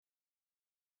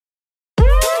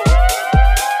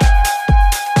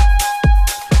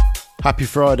Happy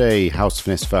Friday, House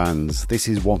Finesse fans. This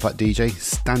is One Fat DJ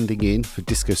standing in for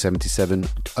Disco 77,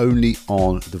 only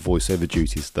on the voiceover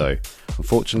duties though.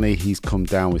 Unfortunately, he's come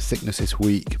down with sickness this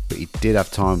week, but he did have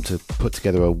time to put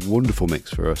together a wonderful mix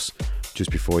for us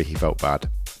just before he felt bad.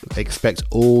 Expect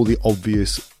all the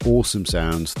obvious, awesome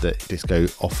sounds that disco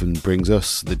often brings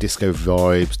us, the disco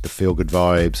vibes, the feel-good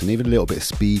vibes, and even a little bit of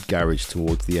speed garage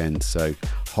towards the end, so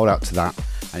hold out to that,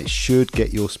 and it should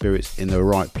get your spirits in the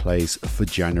right place for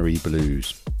January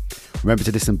blues. Remember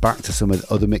to listen back to some of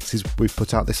the other mixes we've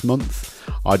put out this month.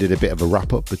 I did a bit of a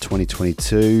wrap-up for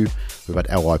 2022. We've had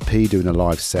LYP doing a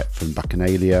live set from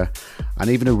Bacchanalia, and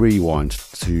even a rewind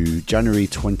to January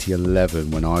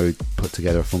 2011 when I put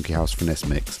together a Funky House Finesse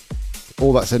mix.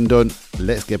 All that said and done,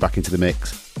 let's get back into the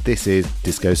mix. This is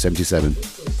Disco 77.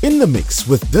 In the mix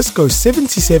with Disco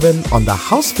 77 on the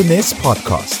House Finesse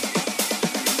podcast.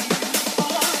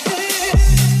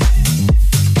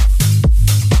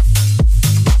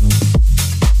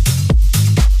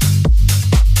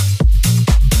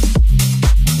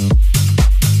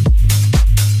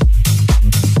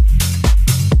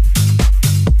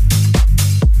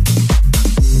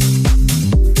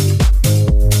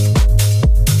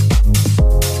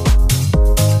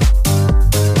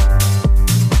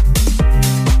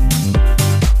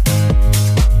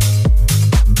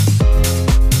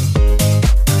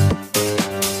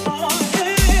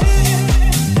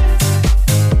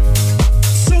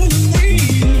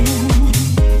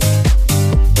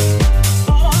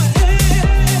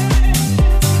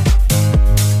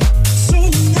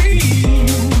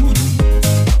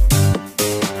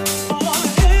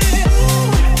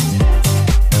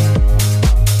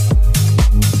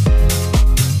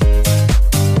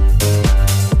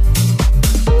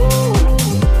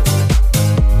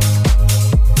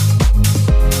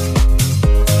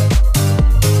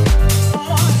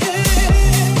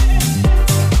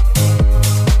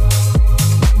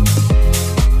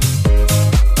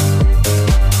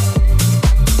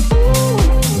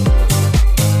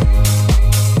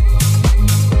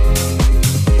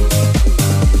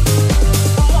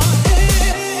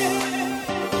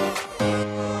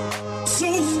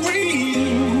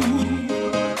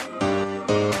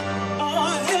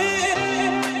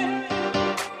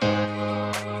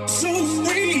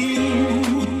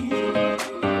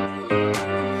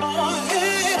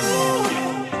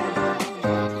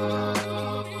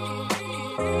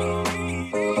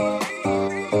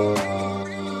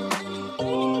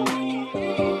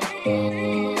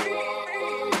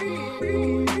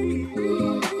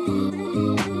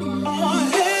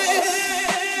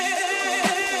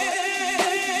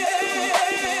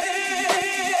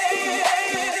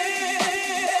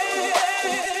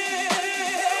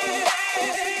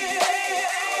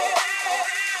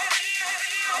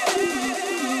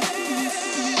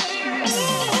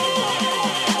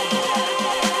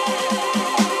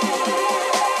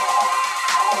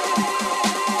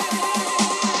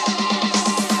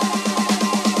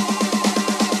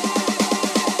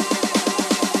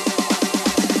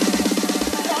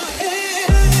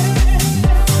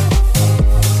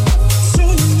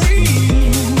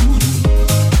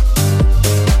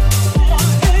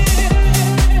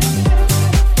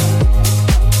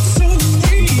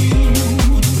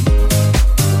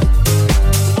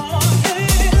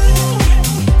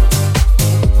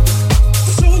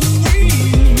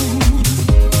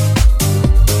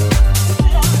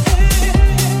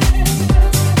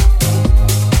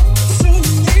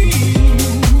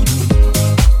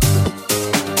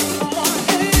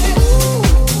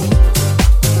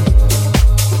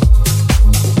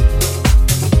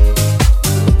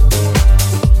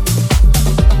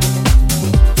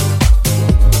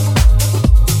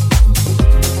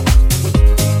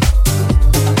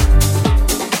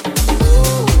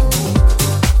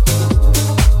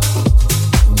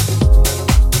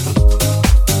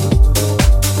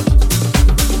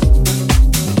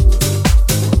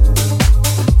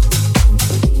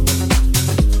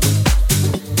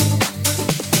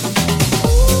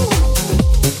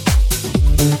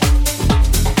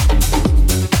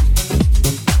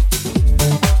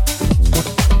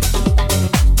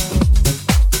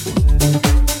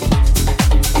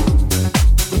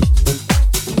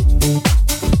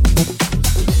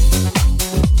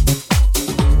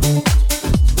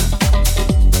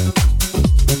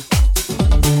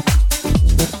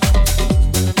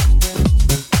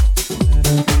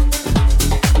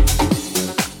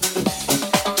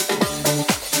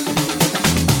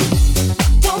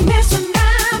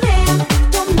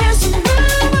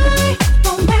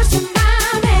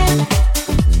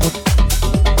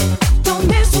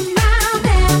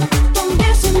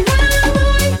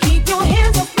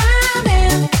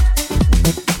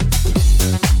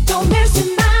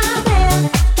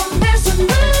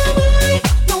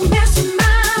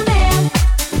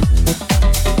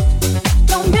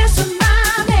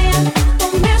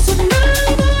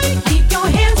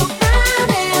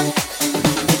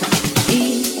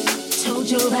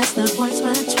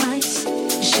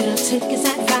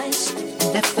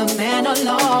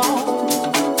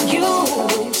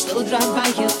 Still drive by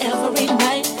you every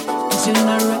night until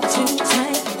I run too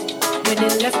tight. When you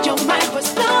left, your mind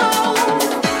was blown.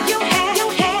 You had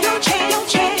no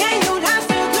change, and you not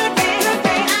feel good,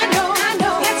 baby. I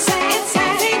know. It's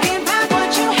sad thinking about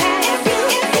what you had.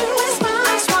 If you was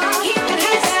smart, keep your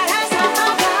hands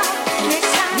out.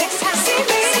 Next time, see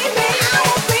me, I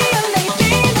won't be a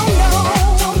lady. No,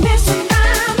 don't mess with my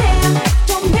man.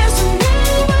 Don't mess with my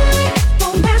boy.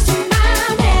 Don't mess with my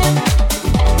man.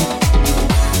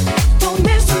 Don't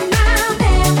mess with my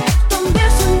man. Don't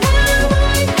mess with my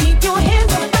boy. Keep your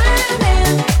hands up my man.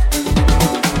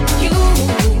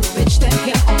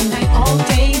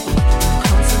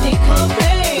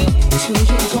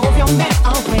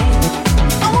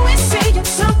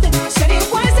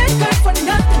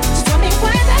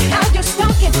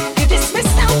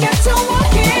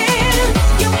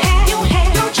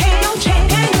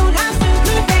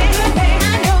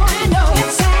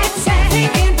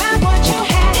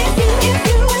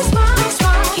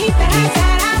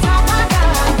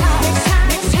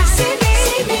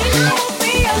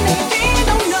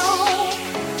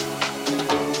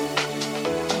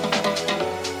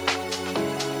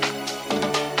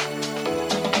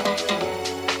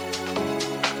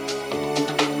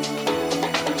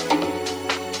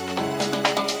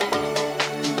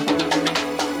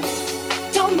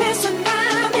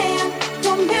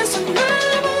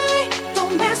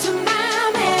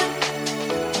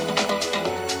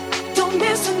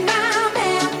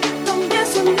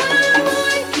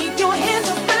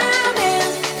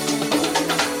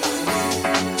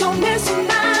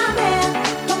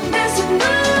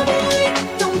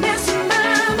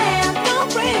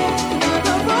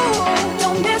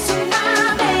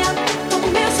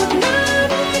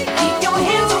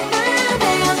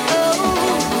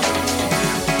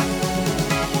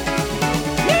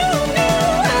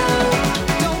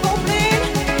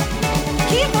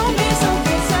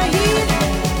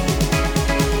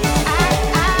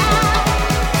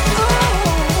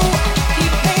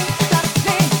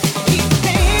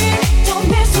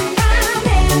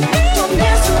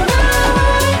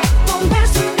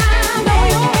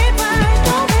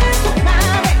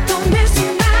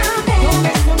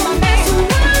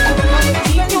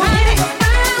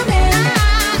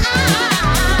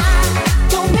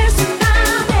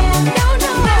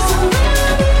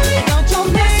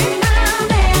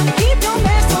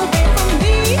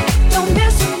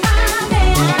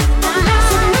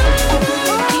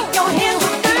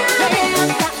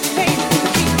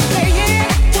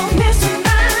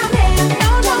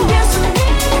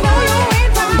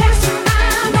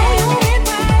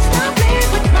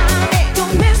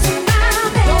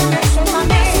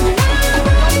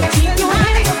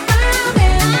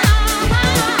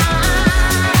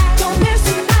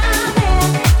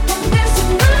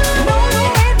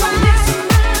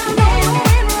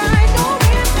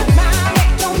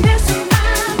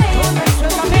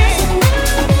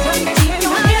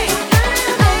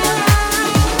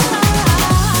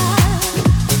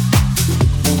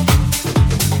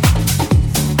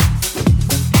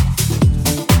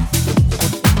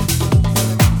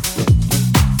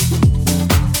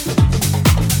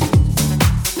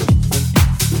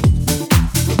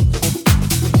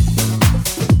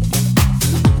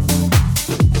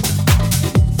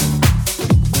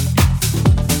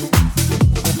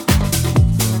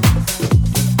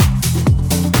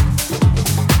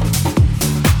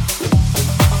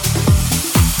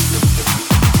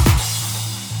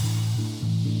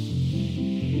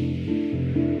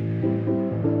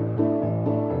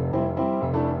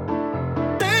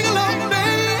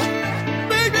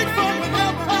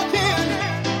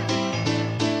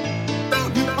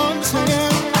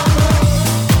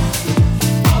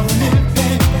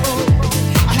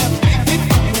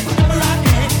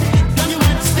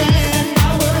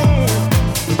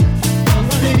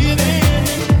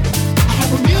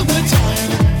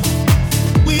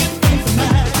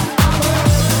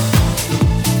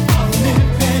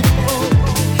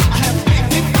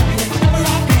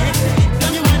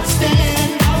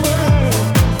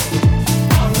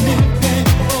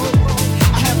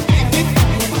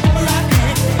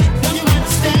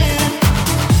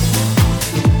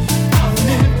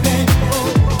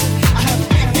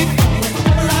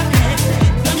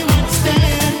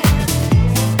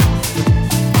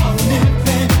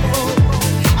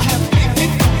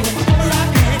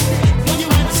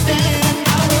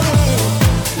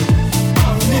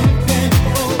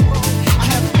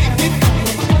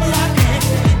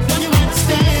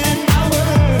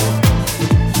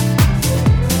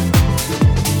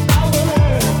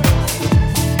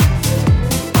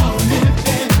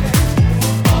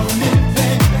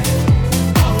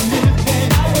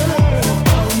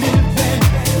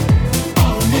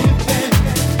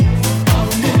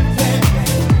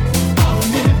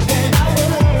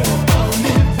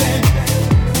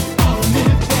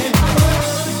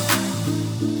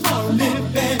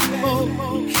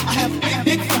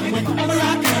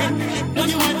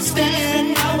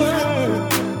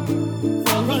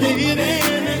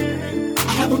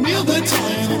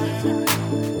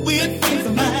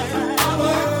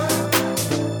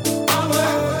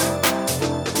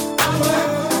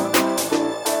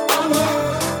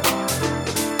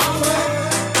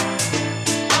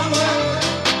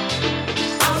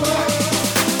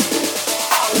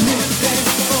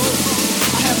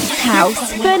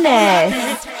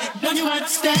 Finesse. Don't you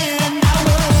understand? I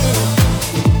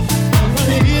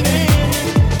wanna hear it.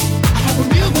 I have a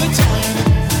real good time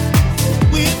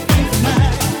with friends of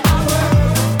mine.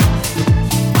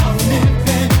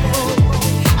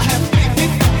 I have big,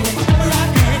 big fun whenever I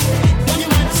can. Don't you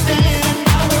understand?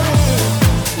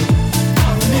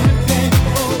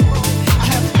 I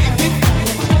have big, big fun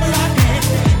whenever I can.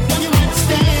 Don't you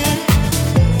understand? I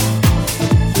have big,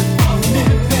 big fun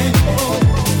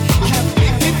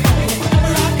whenever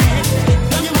I can.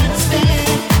 Don't you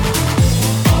understand?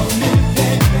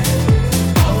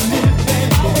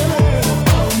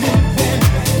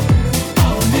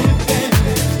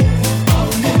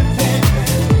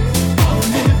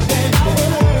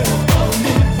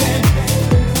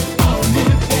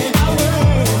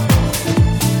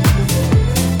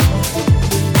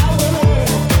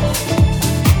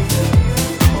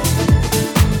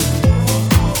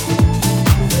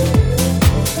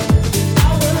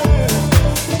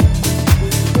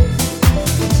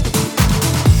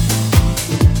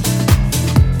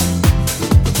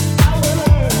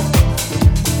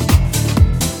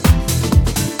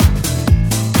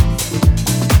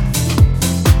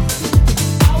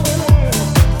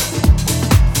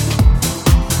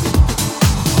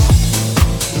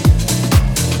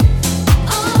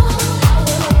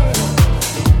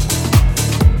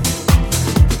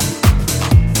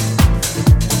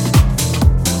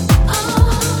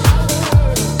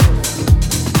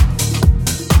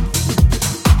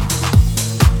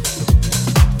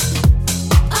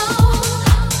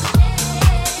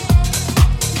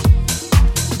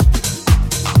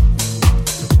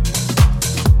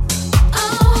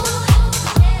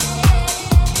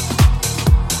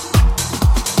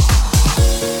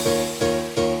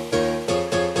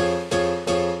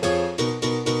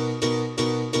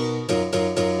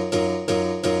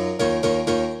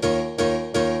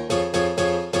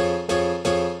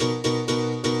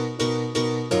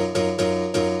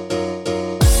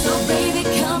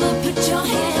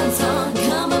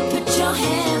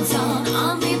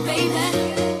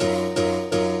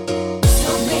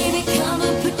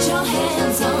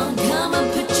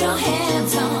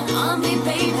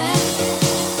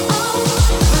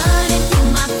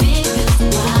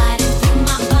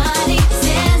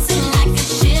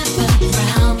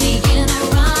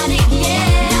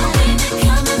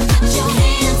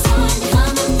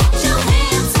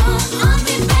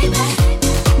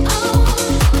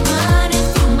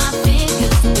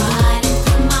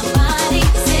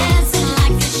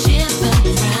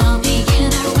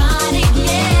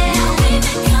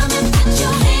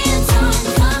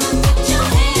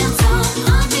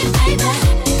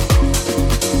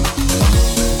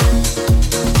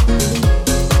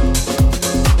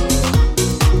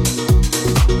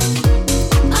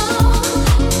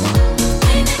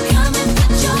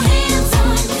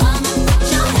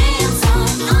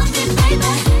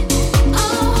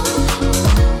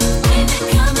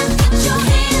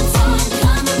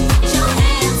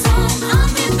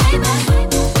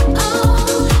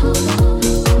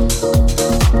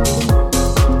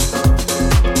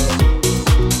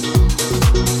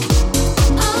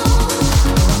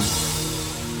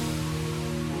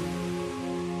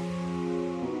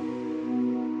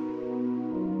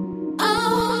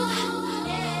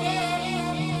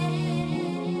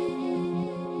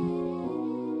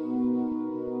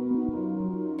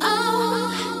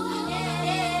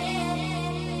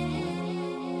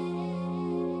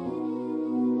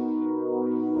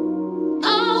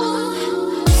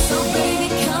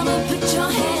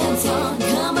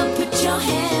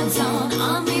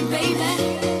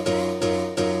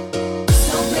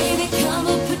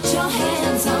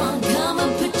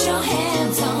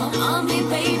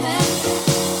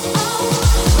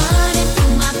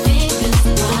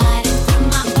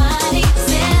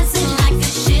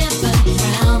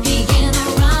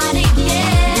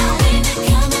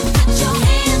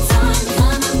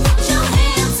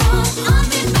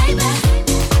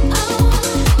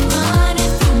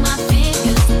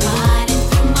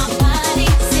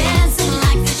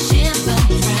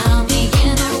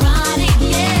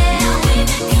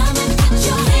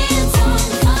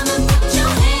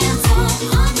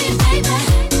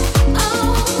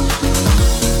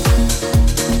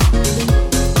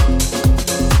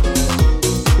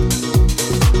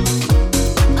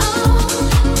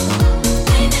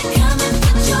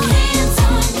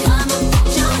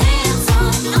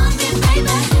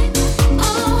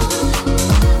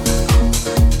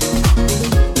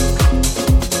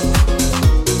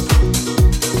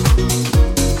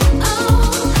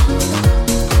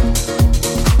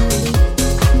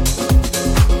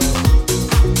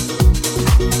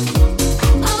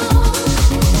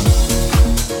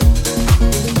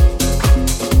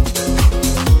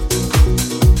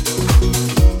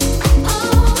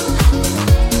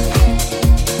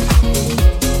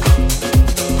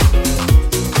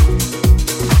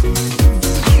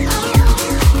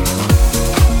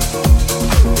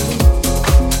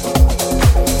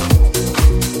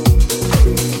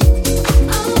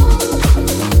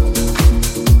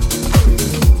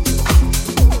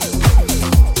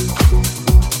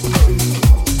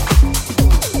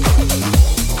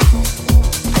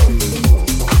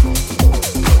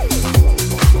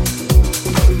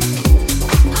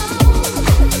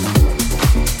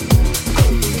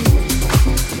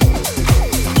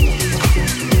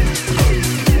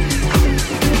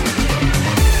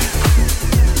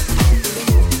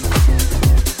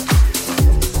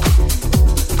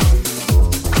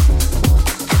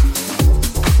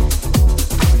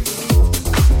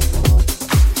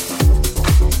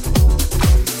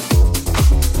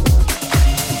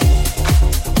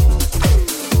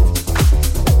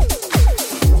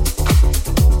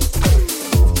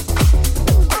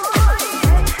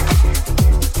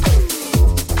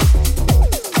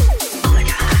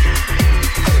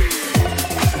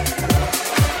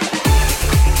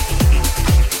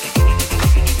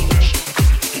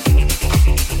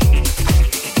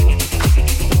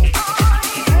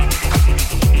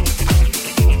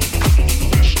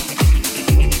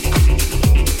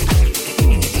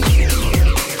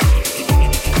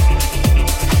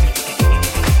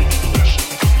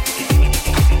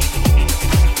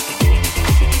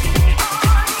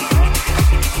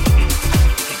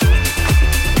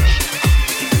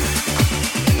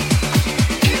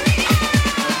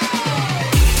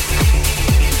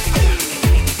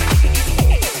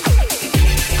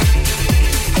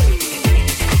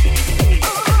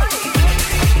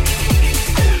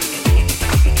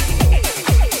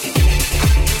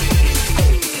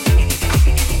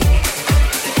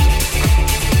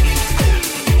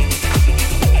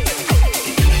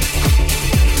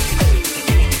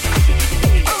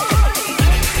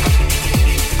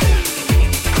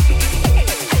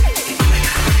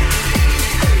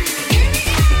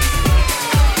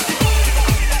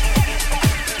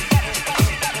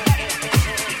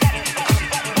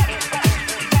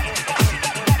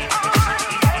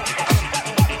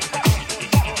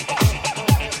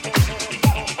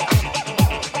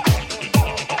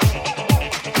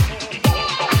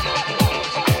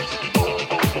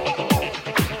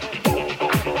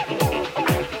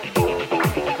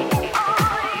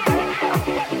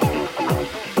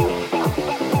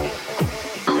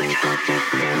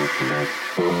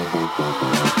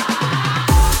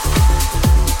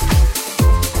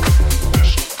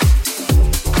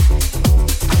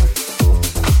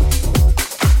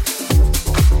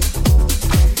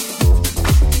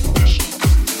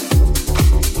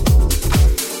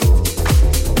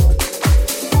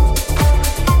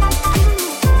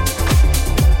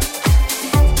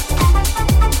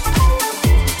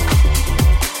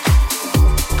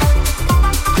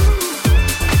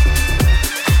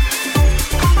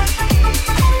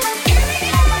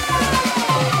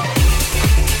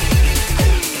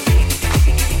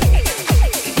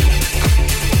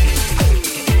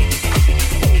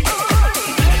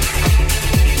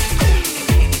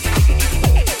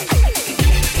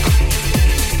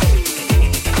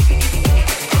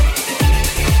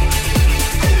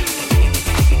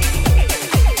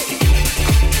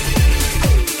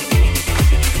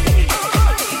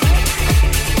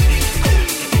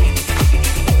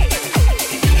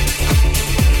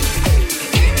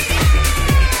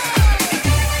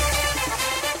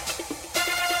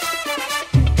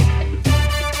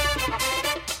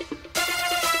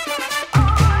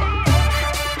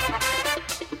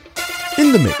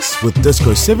 in the mix with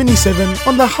Disco 77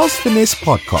 on the House Finesse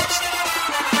podcast.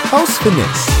 House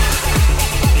Finesse.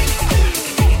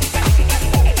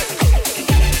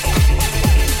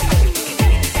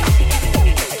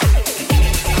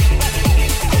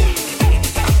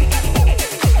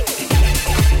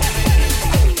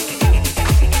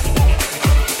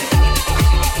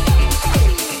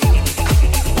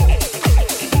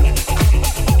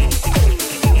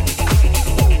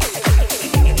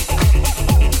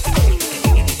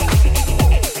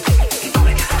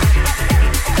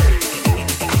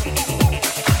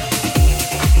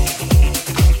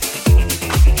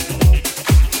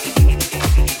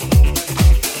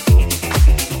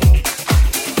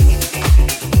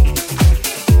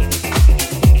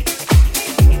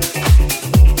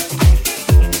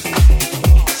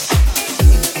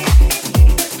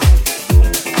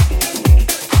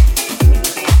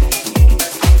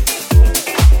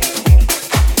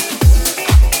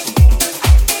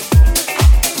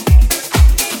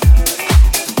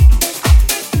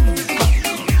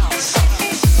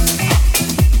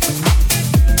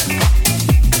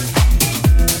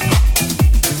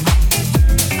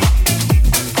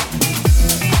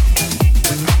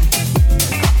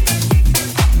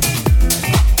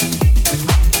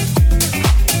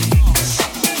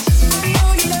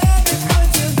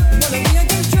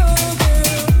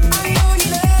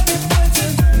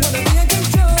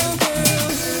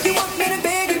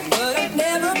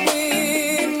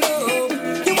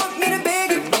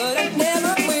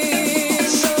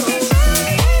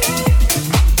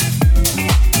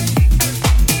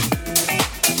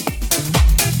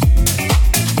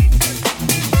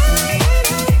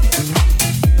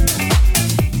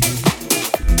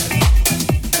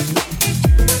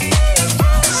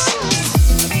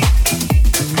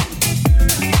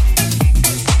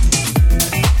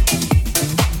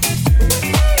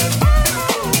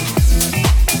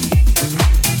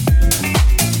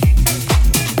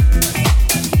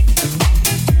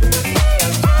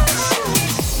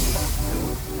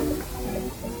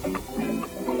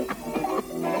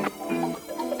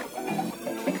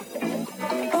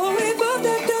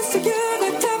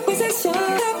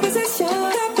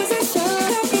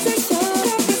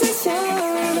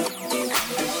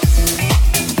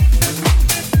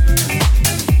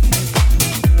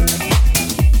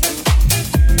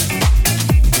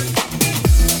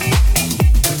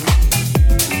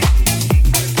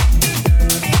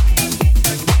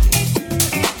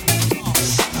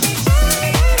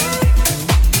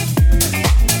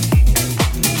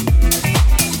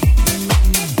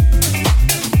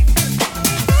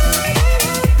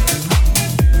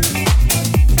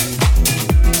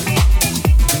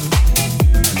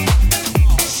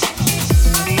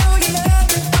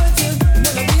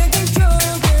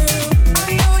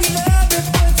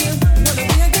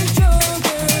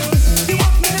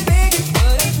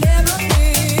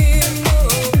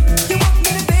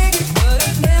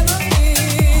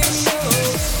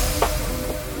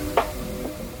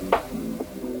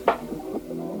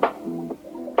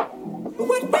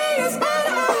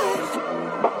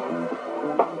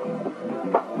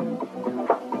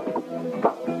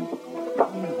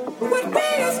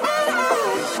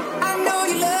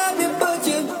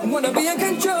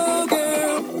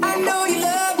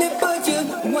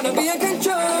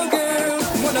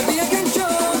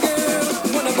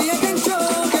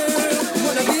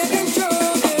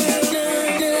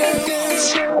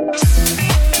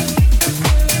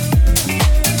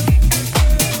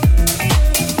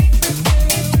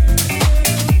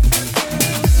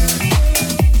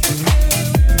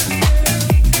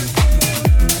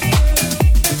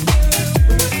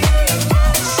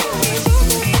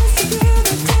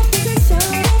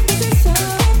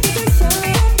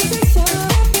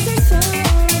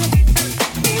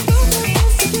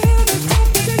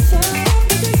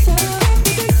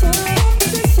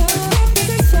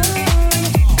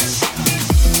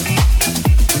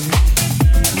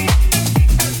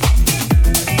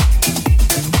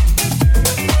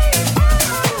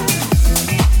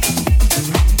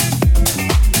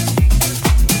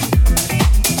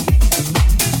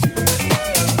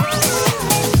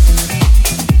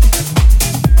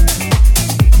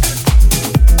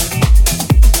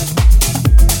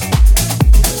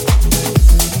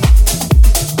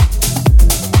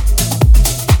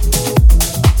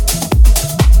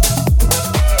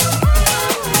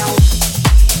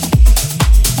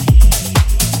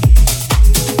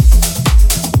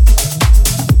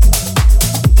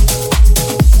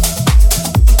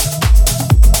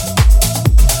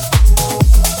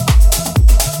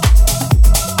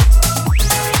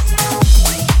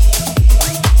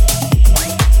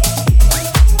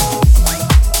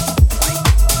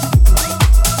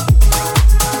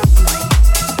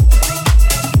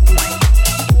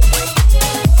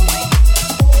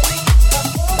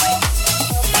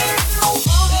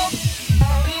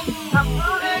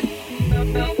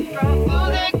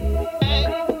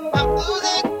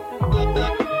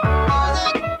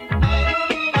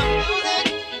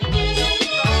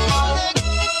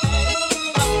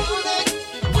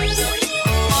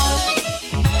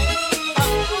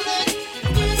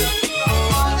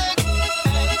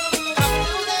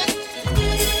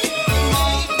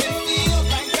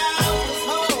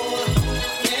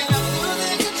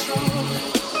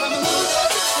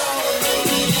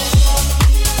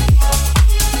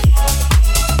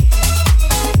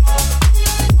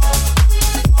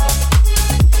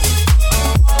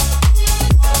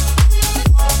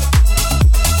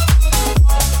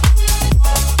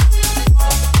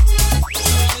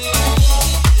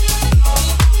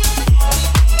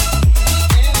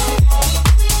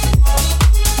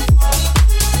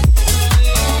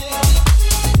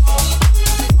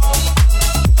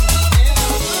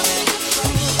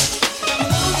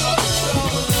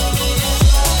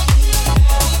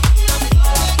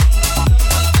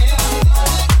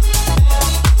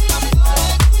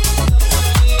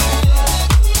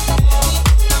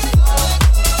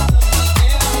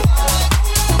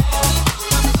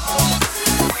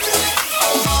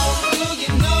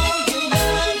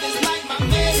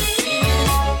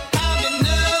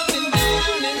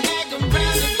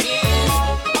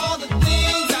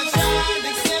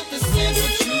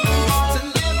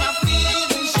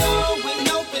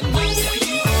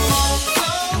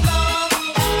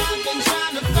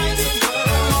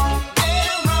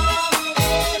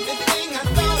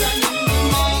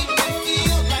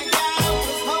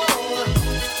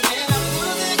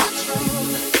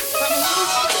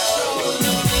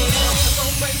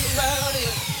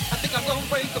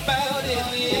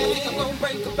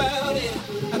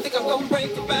 I'm gonna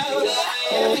break about it.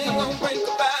 I think I'm gonna break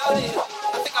about it.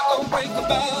 I think I'm gonna break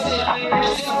about it. I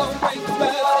think I'm gonna break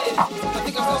about it. I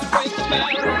think I'm gonna break about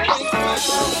it.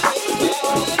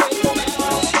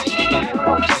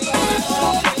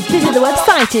 Visit the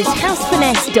website at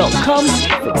housefinesse.com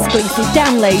for exclusive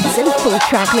downloads and full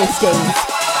track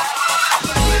listings.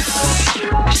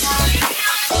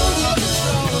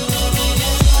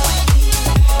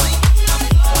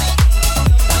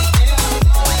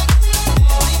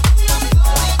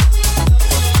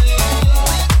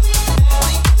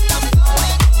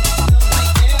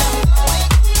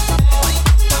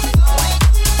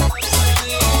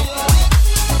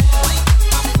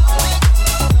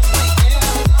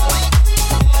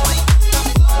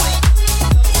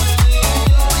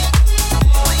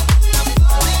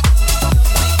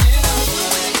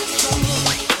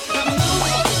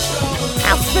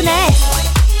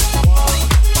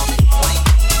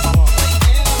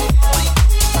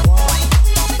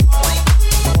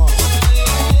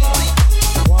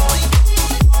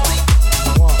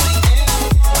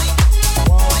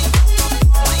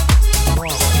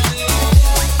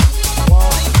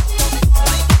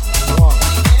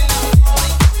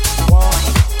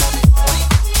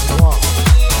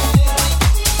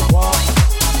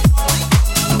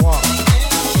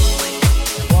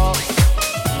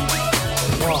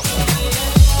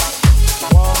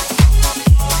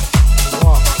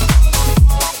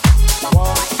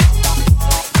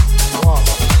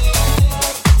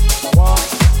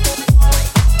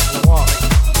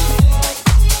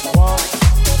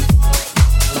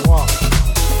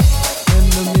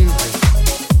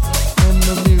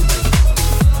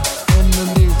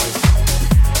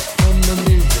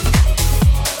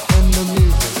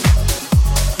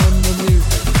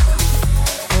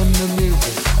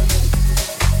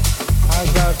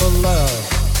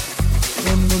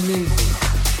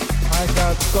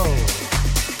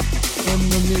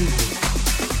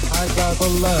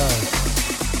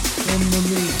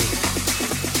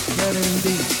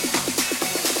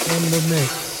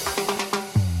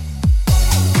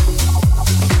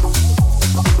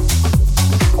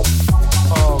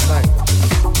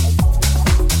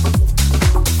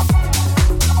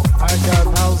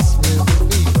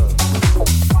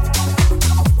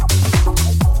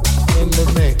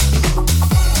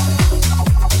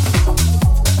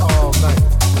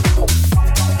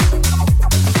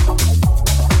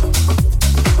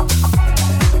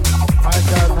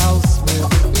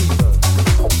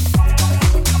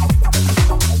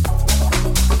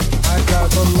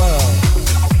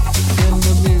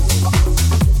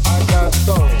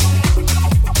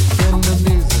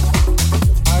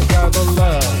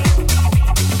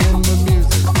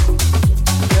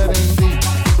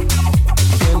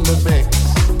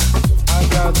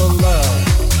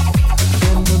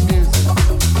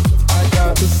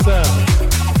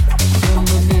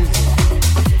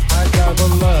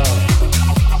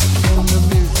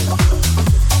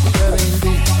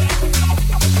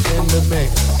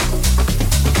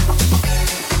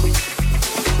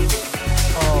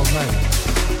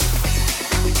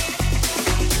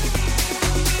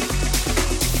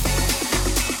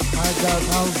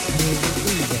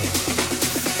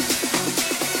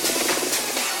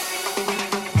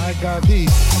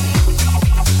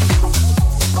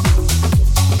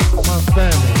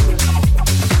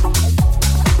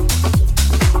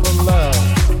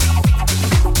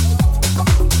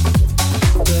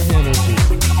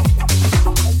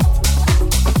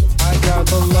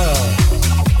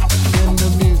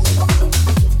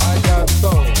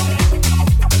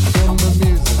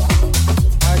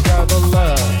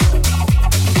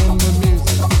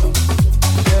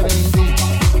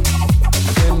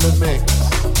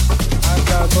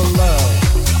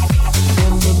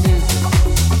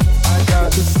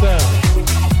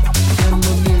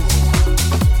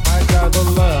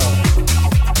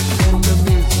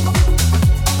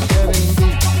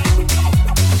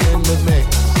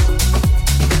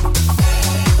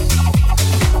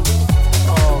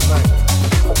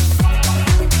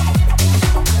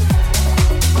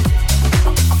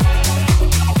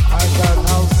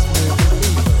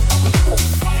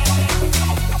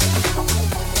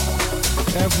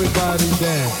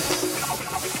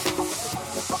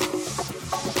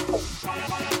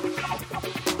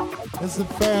 It's a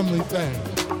family thing.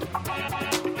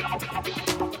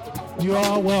 You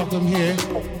are welcome here.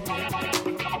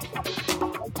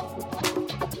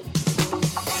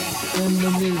 In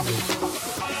the music,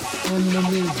 in the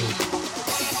music,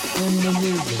 in the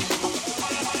music,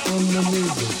 in the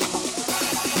music,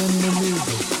 in the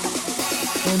music,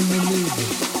 in the music,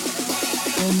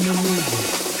 in the music,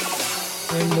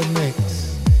 in the mix.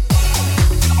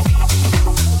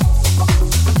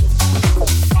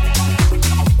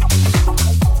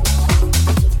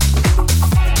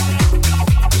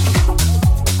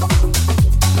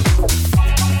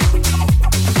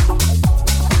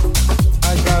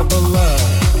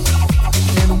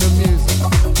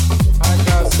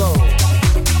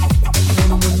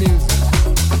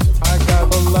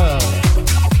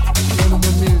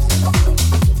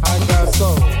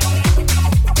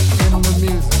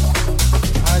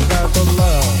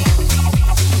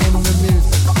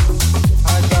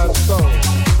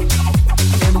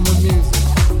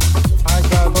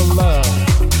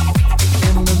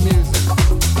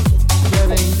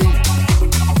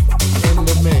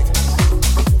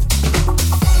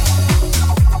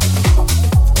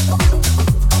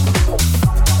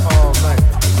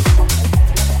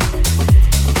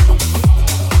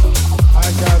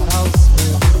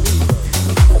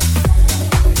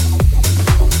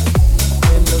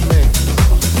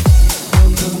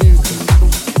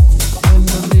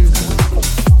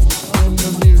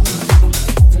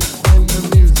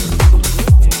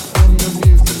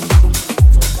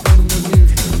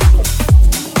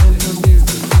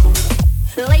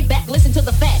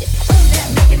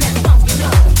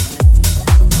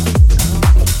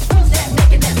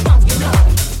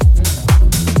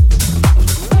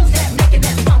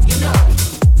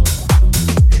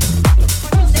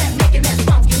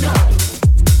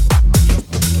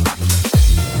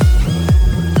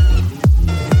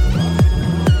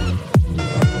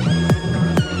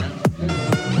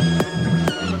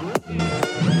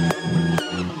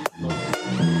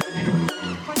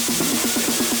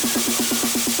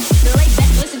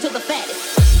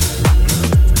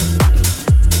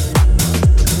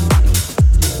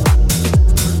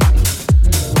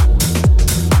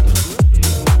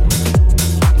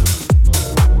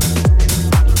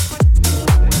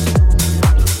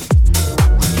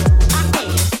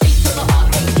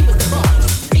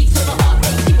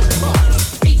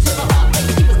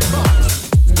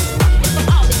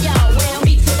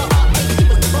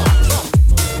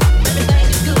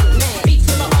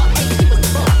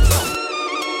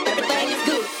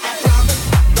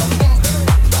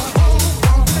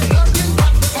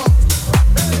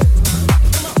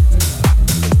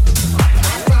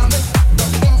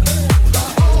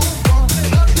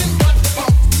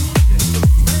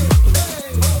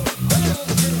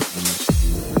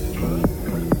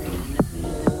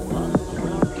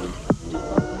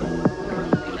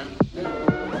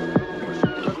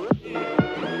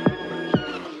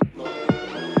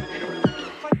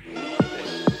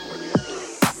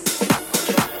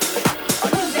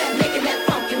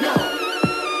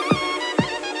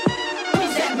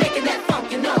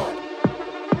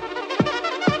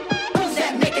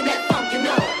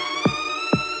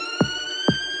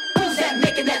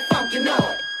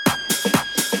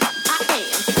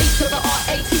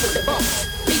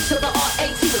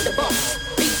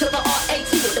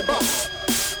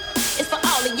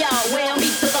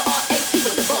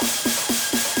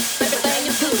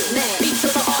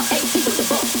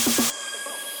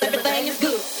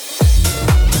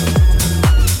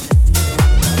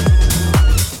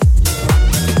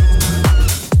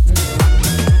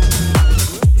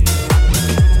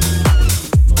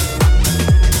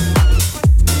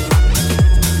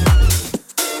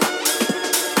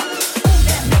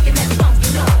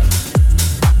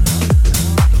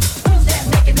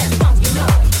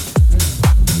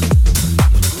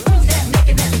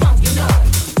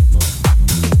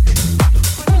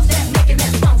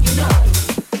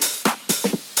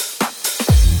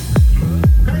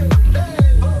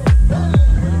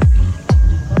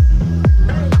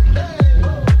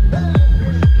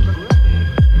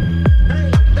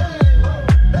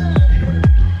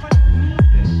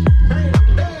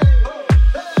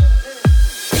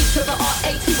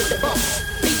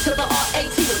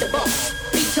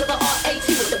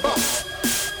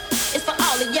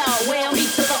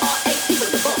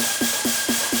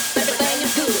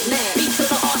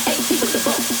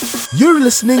 You're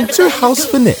listening to House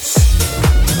Finesse.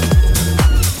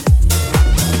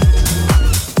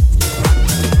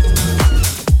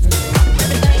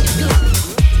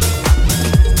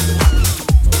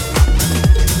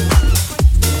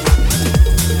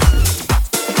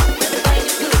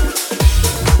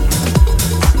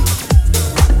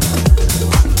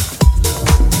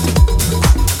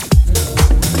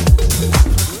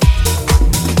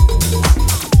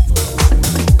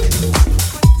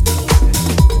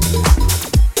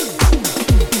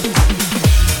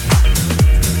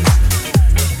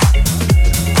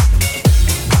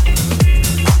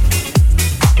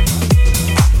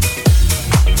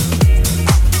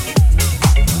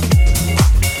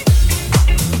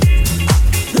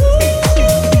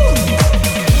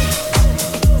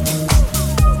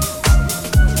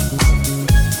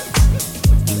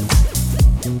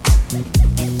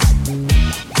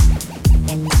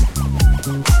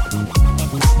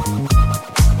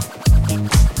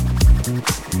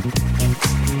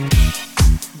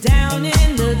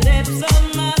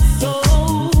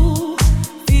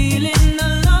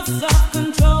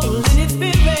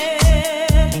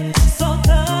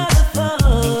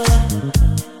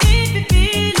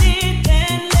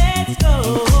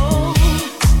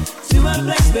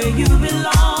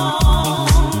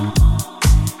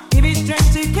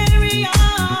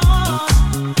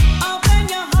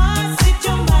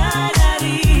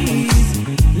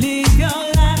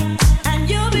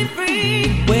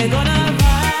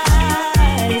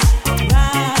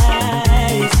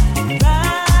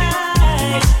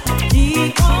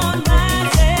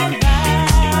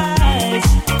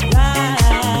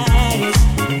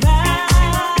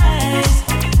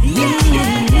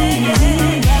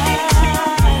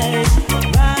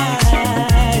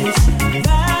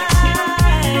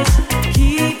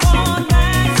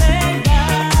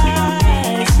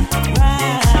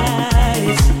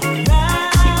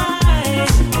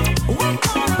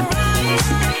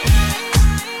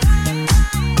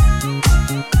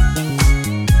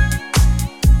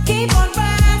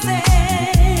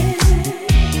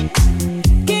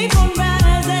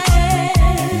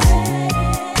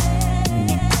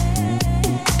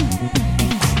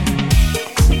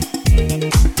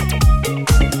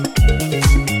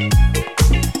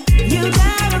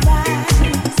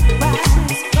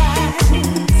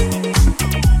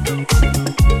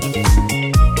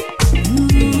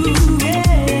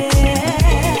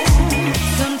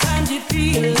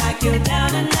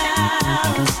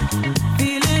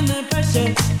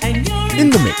 In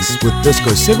the mix with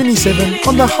Disco 77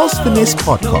 on the House Finesse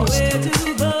podcast.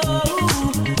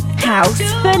 House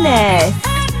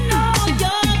Finesse.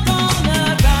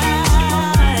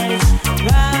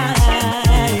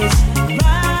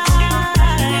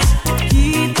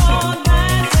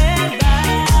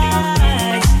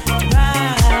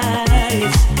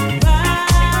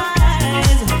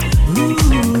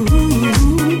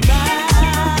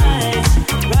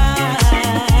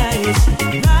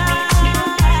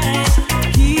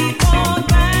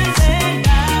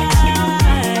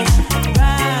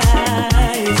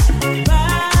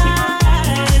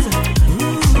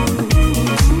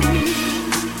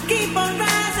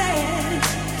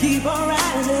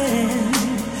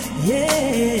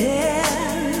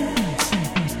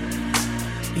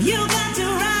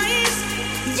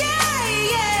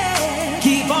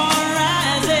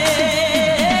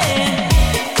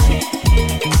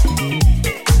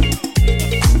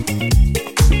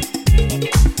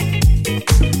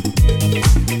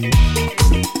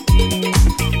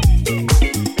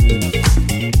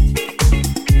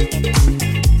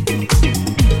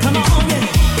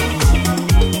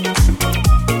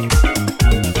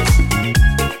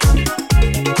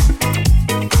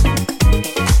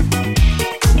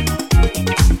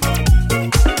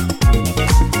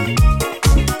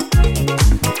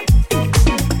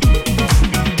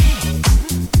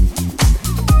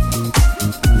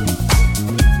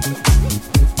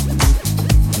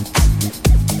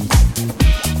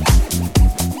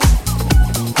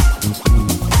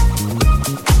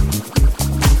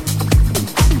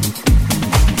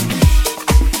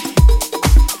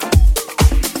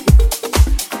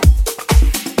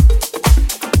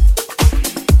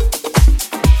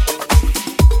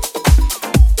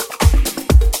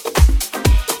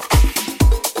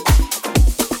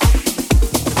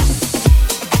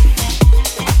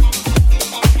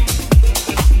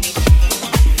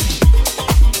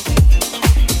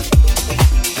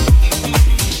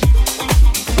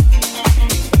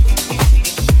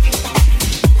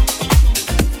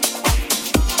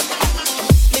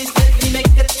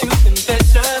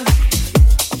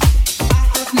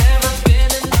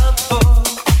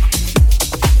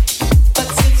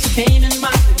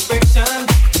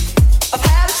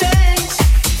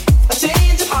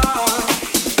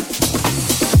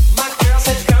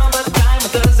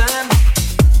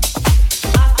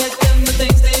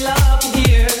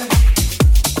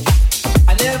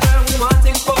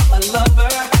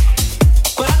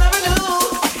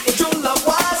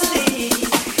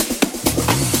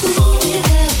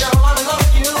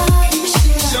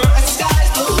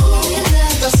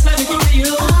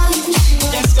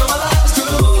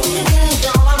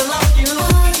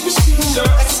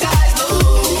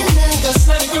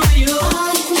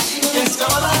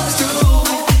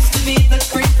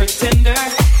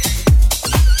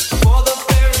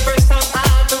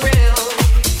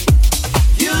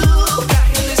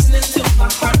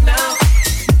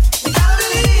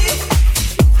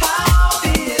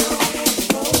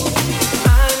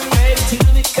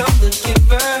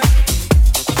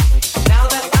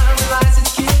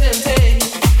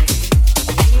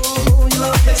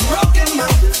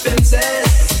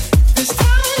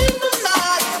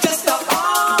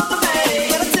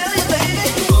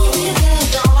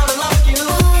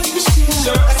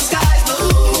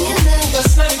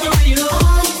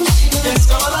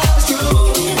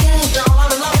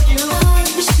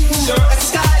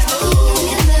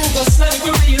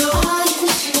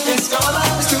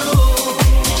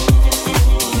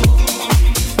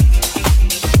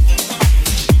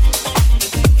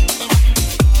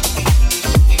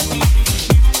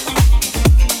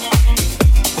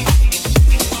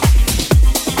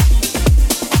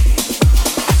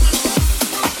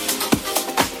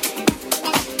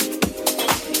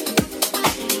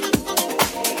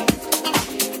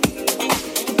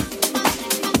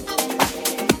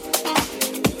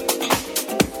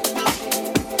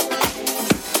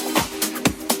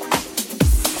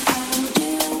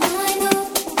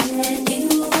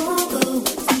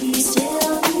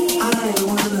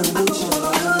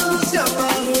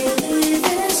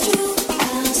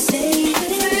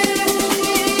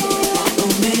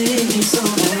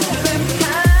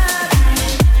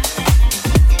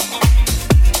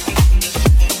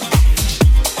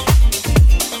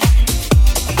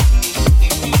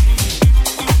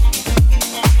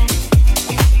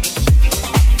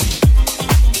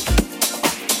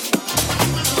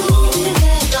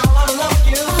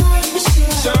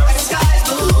 Sure, the sky's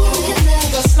blue.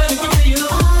 Just let me go to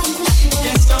you.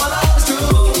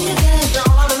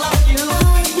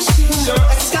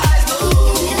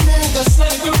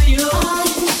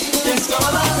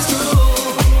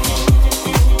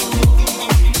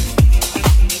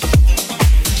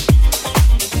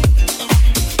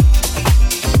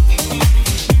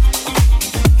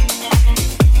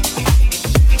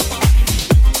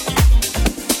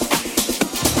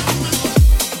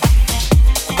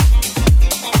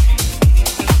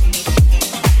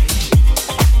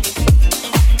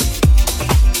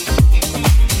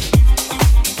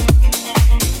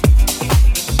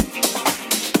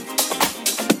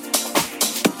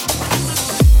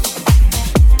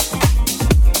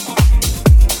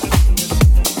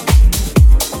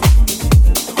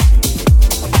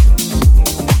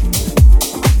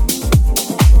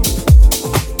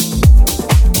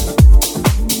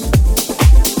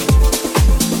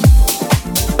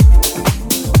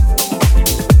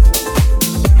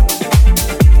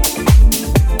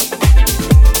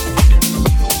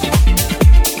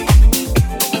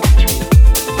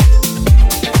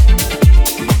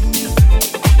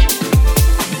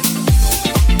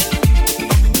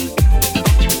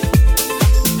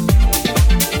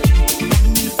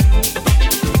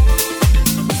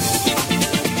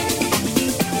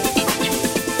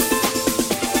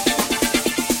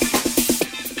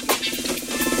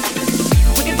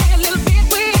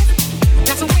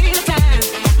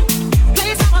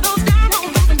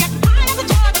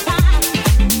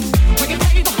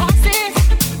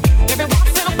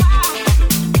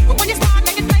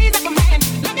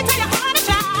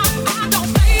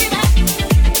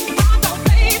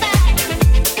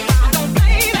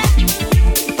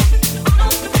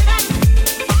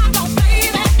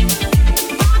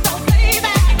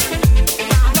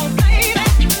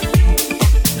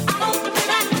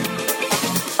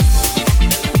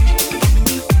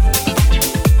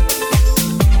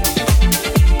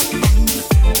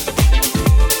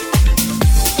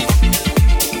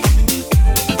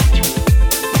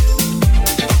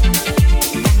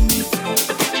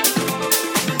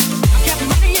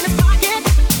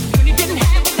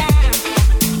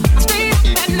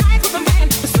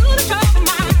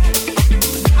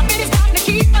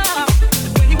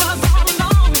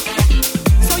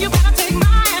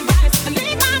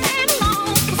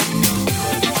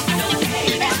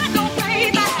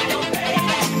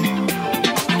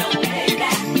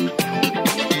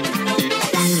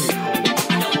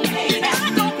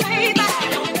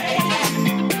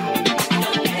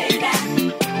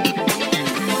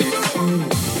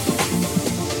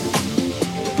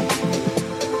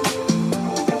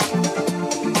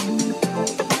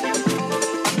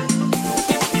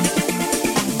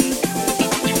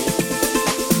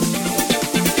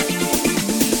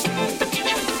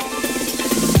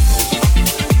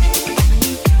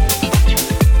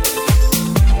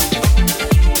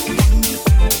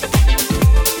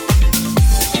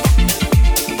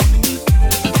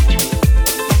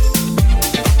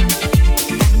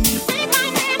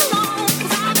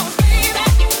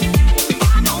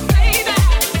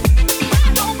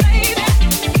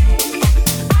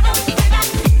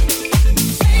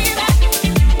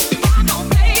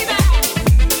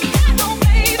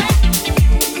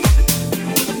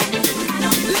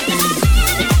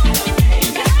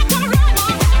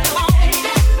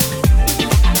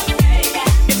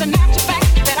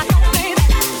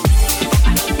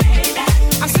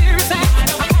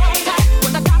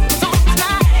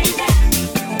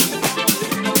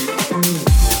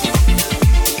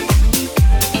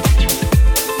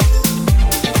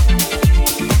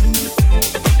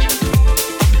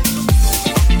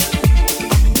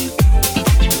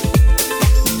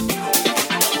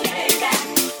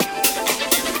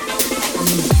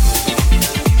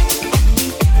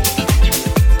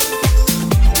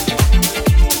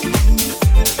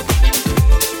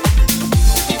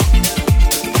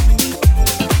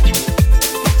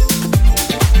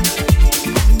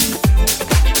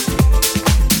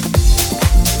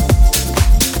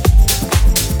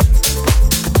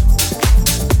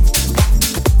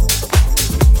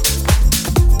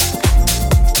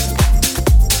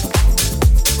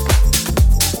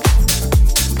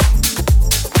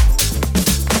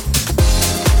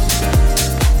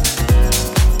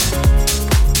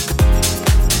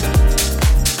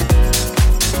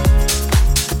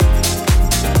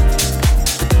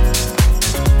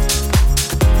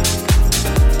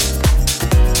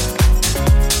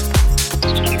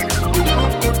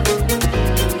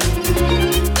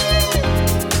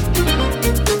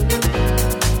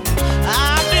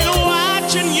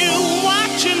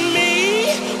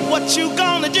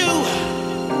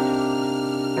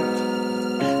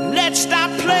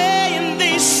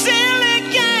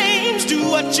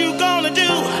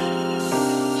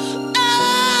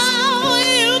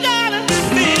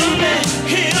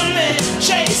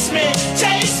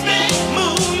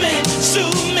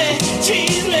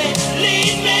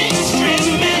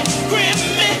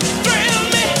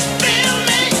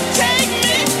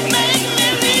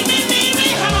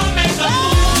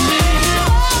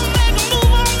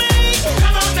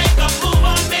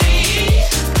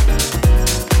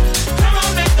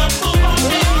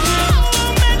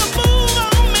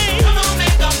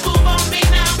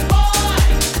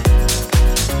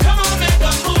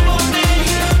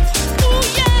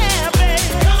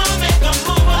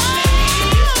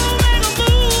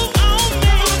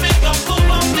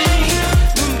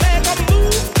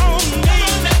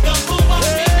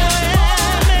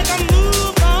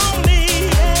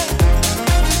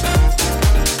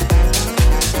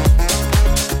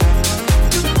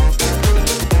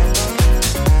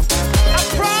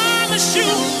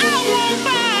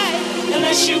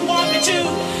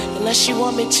 unless you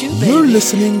want me to, baby. You're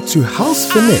listening to House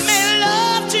Finesse. I'm in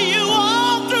love to you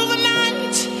all through the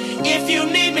night. If you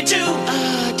need me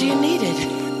to, do you need it?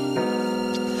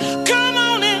 Come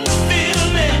on and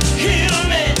feel me, heal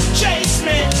me, chase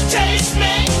me, taste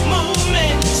me, move me,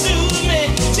 soothe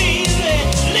me, tease me,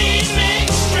 lead me,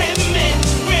 strip me,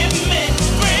 grip me,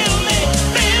 thrill me,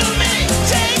 feel me,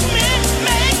 take me,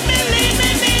 make me, leave me,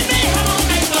 need me. Come on,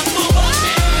 make a move on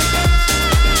me.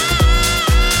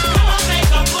 Come on,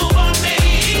 make a move on me.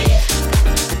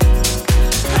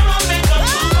 Come on, make a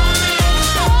move on me.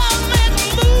 Make a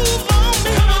move on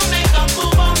me. Come on, make a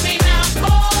move on me now,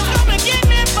 boy. Come and get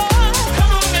me, boy.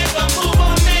 Come on, make a move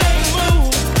on me.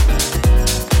 Move.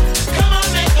 Come on,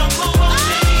 make a move on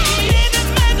me. Need to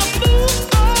make a move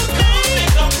on me.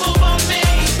 Make a move on me.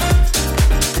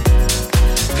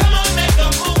 Come on, make a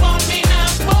move on me now,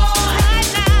 boy. Right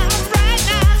now, right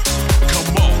now. Come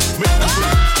on, make a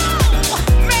move.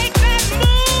 Make that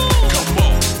move. Come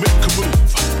on, make a move.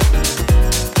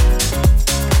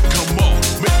 Come on,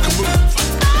 make a move.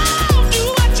 Do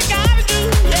what you gotta do.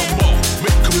 Yeah. Come on,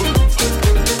 make a move.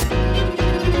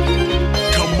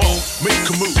 Come on, make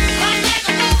a move. Make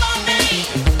a move on me.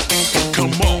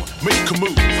 Come on, make a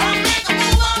move. Make a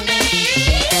move on me.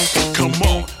 Come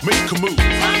on, make a move. Make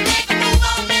a move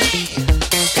on me.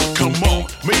 Come on,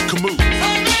 make a move.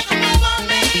 Make a move on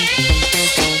me.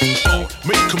 Come on,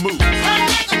 make a move.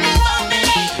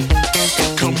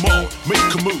 Make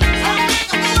a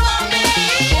move on me.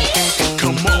 Come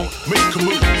on, make a move. Come on, make a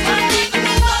move.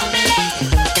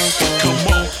 Come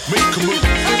on, make a move.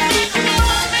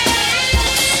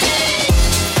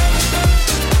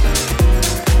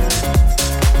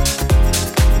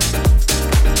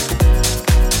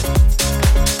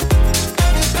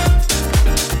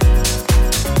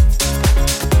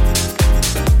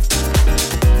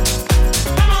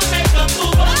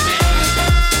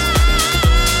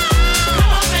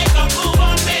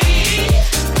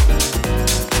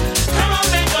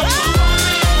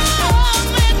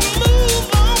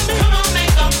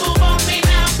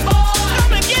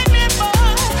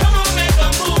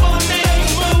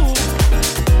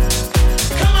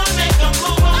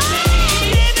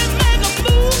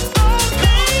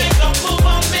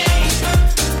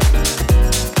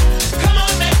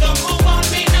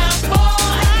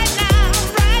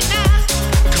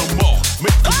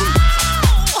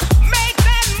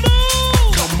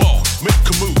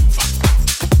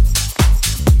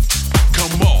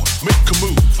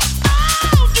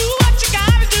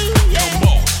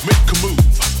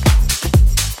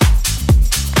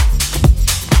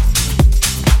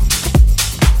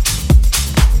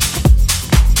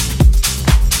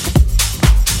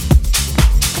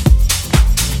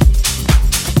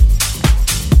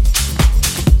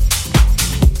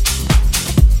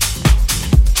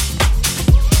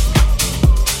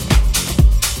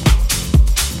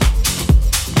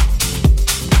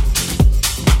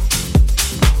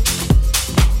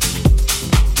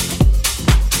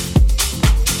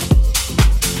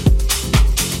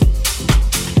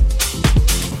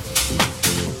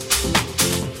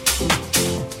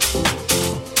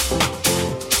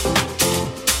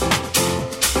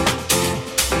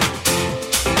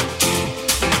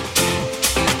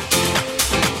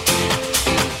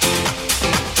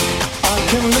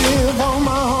 Can live on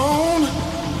my own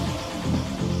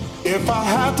if I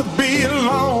have to be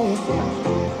alone.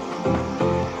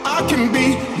 I can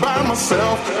be by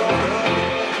myself.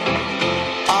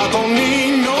 I don't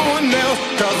need no one else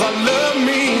 'cause I love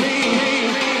me.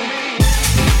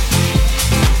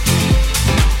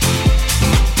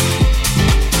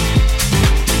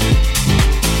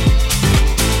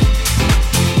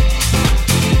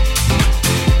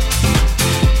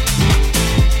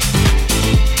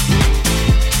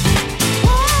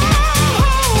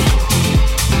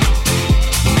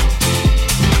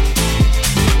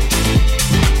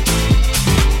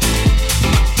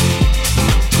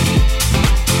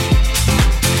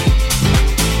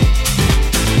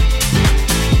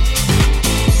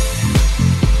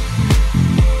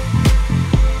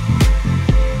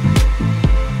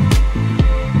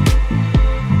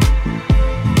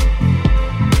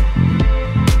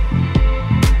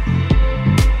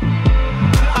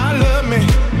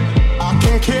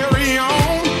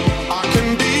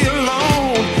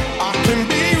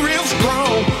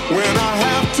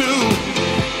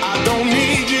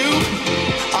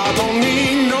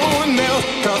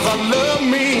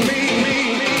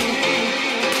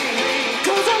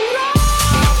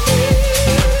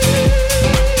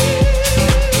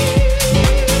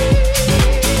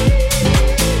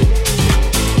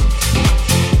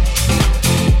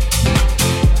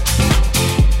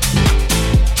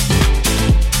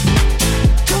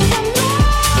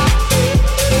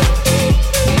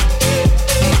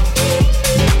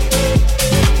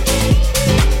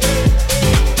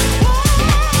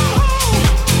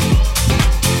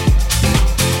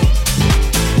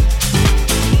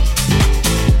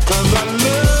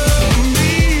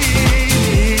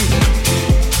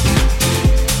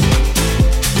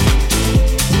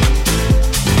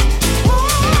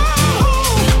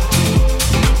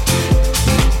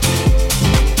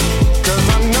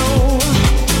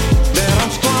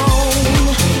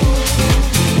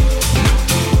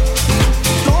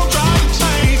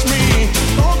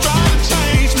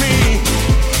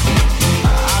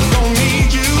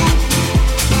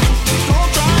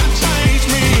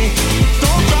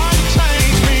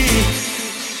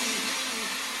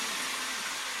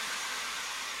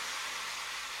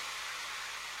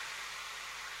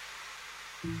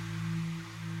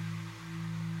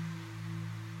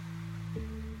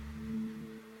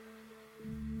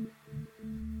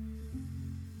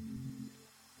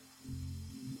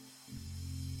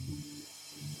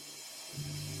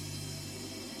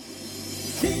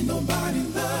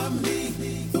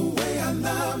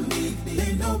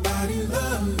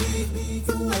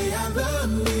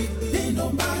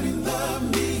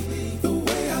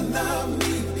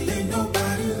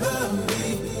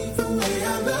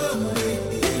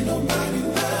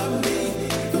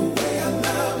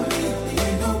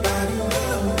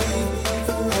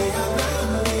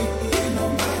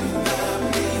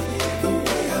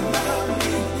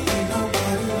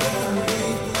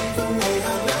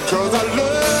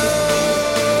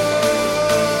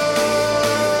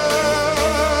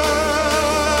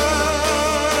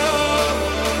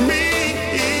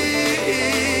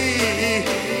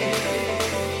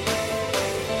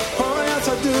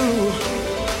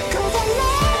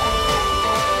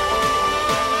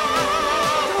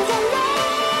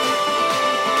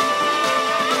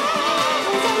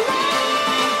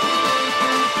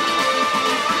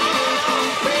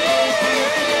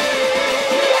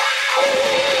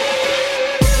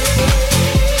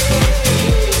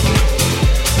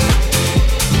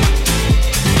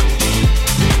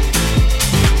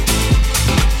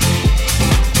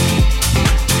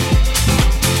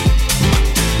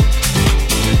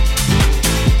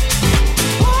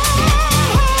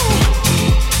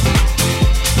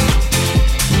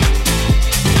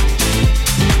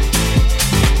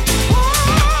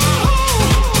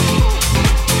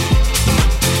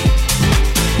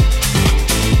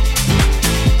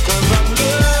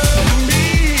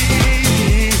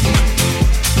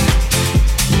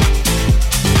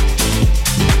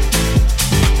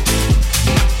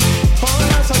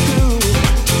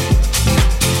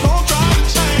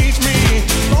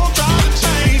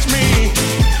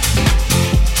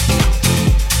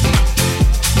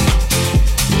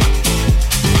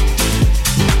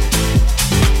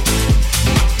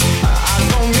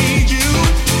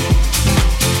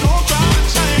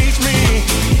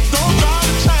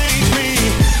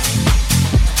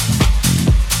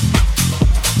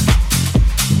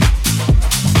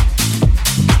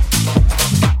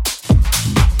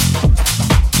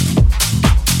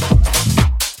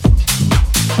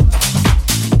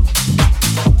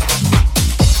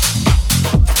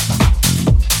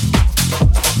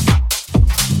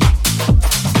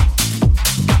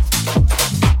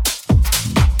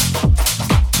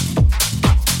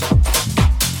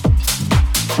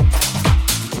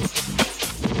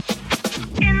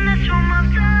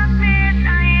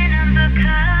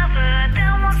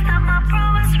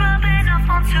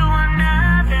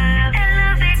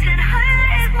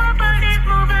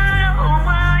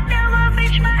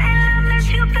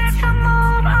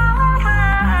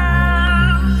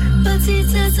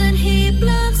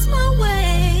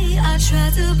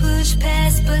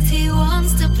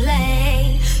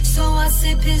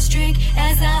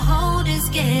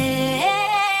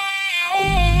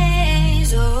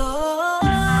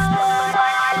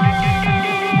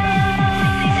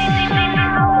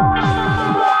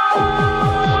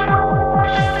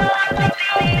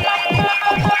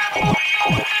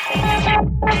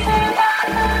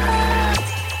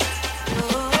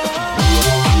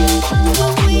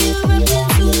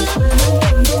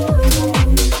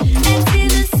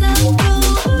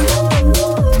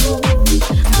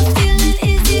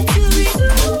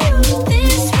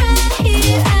 This right here.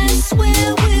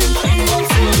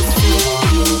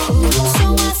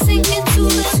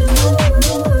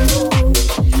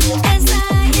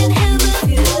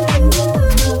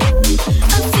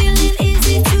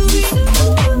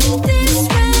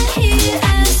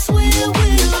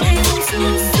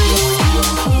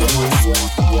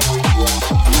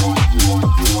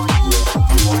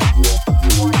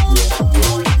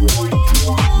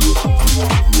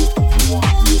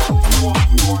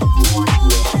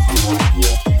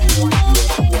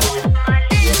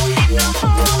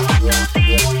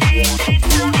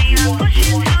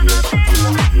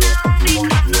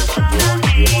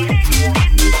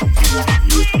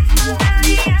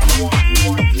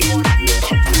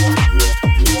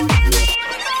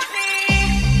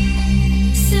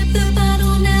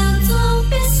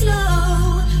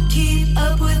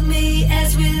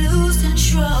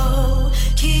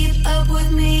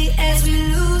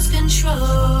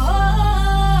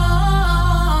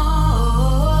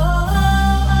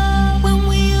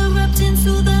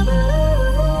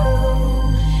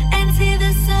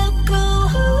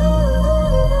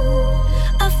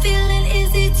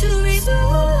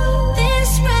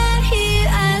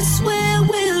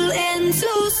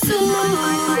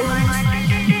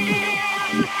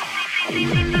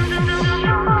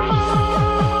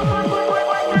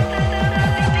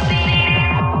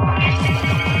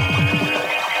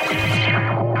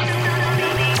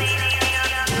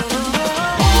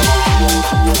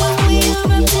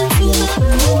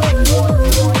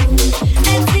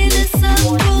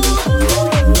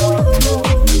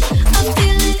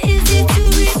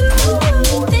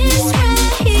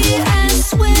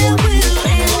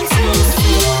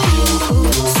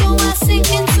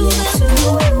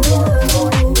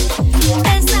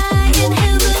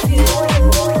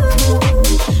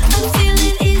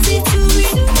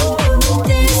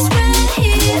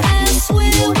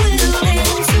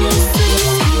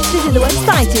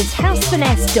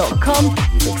 housefinesse.com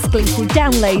for exclusive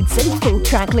downloads and full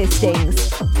track listings.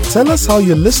 Tell us how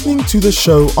you're listening to the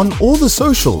show on all the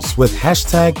socials with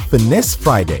hashtag Finesse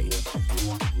Friday.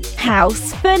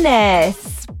 House Finesse.